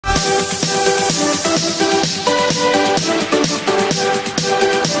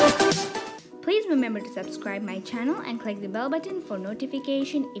Please remember to subscribe my channel and click the bell button for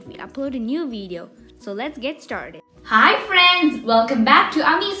notification if we upload a new video. So let's get started. Hi friends, welcome back to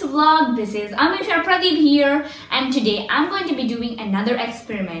Amisha's vlog. This is Amisha Pradeep here, and today I'm going to be doing another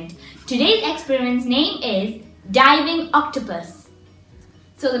experiment. Today's experiment's name is diving octopus.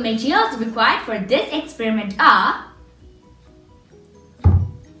 So the materials required for this experiment are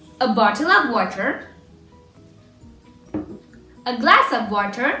a bottle of water, a glass of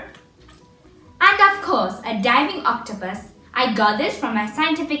water, and of course a diving octopus. I got this from my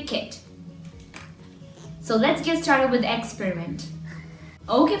scientific kit. So let's get started with the experiment.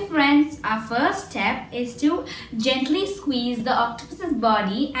 Okay friends, our first step is to gently squeeze the octopus's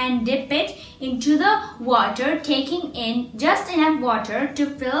body and dip it into the water, taking in just enough water to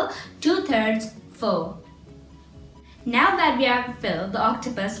fill 2/3 full. Now that we have filled the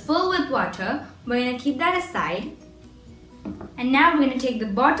octopus full with water, we're going to keep that aside. And now we're going to take the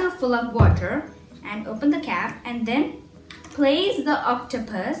bottle full of water and open the cap and then place the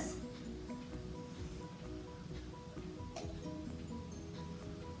octopus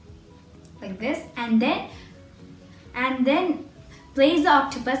like this, and then place the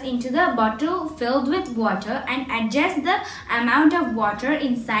octopus into the bottle filled with water and adjust the amount of water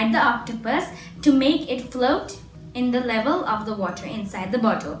inside the octopus to make it float in the level of the water inside the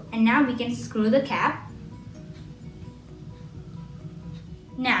bottle. And now we can screw the cap.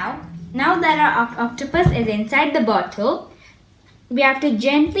 Now that our octopus is inside the bottle, we have to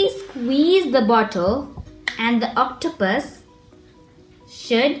gently squeeze the bottle and the octopus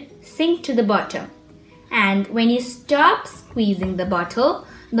should sink to the bottom. And when you stop squeezing the bottle,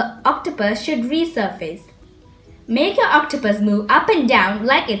 the octopus should resurface. Make your octopus move up and down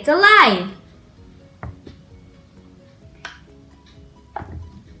like it's alive.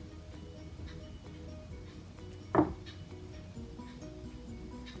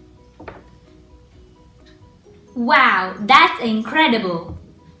 Wow, that's incredible!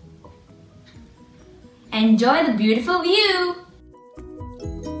 Enjoy the beautiful view!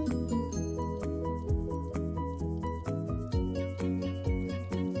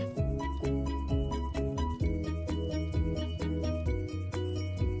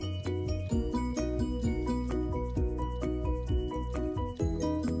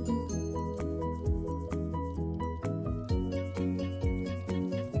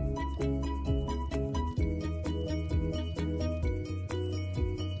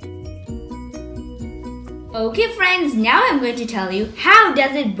 Okay friends, now I'm going to tell you how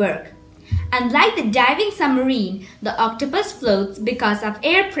does it work. Unlike the diving submarine, the octopus floats because of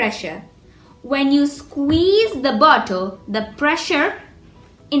air pressure. When you squeeze the bottle, the pressure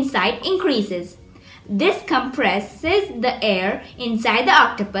inside increases. This compresses the air inside the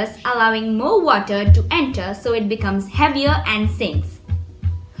octopus, allowing more water to enter so it becomes heavier and sinks.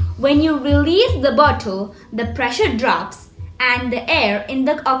 When you release the bottle, the pressure drops and the air in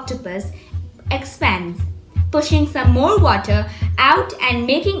the octopus expands, pushing some more water out and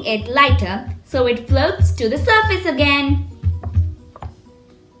making it lighter so it floats to the surface again.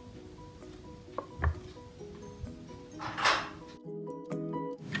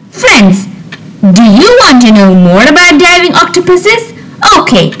 Friends, do you want to know more about diving octopuses?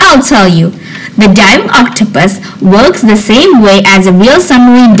 Okay, I'll tell you. The diving octopus works the same way as a real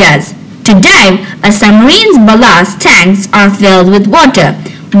submarine does. To dive, a submarine's ballast tanks are filled with water,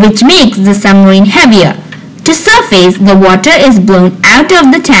 which makes the submarine heavier. To surface, the water is blown out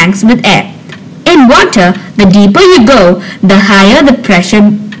of the tanks with air. In water, the deeper you go, the higher the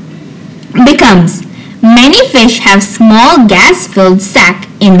pressure becomes. Many fish have small gas-filled sacs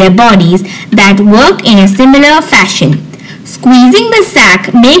in their bodies that work in a similar fashion. Squeezing the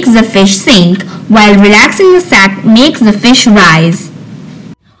sac makes the fish sink, while relaxing the sac makes the fish rise.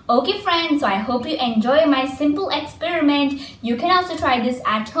 Okay friends, so I hope you enjoy my simple experiment. You can also try this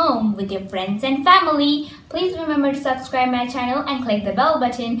at home with your friends and family. Please remember to subscribe my channel and click the bell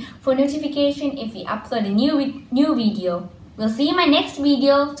button for notification if we upload a new video. We'll see you in my next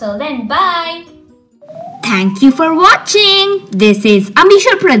video. Till then, bye! Thank you for watching. This is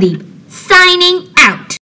Amisha Pradeep signing out.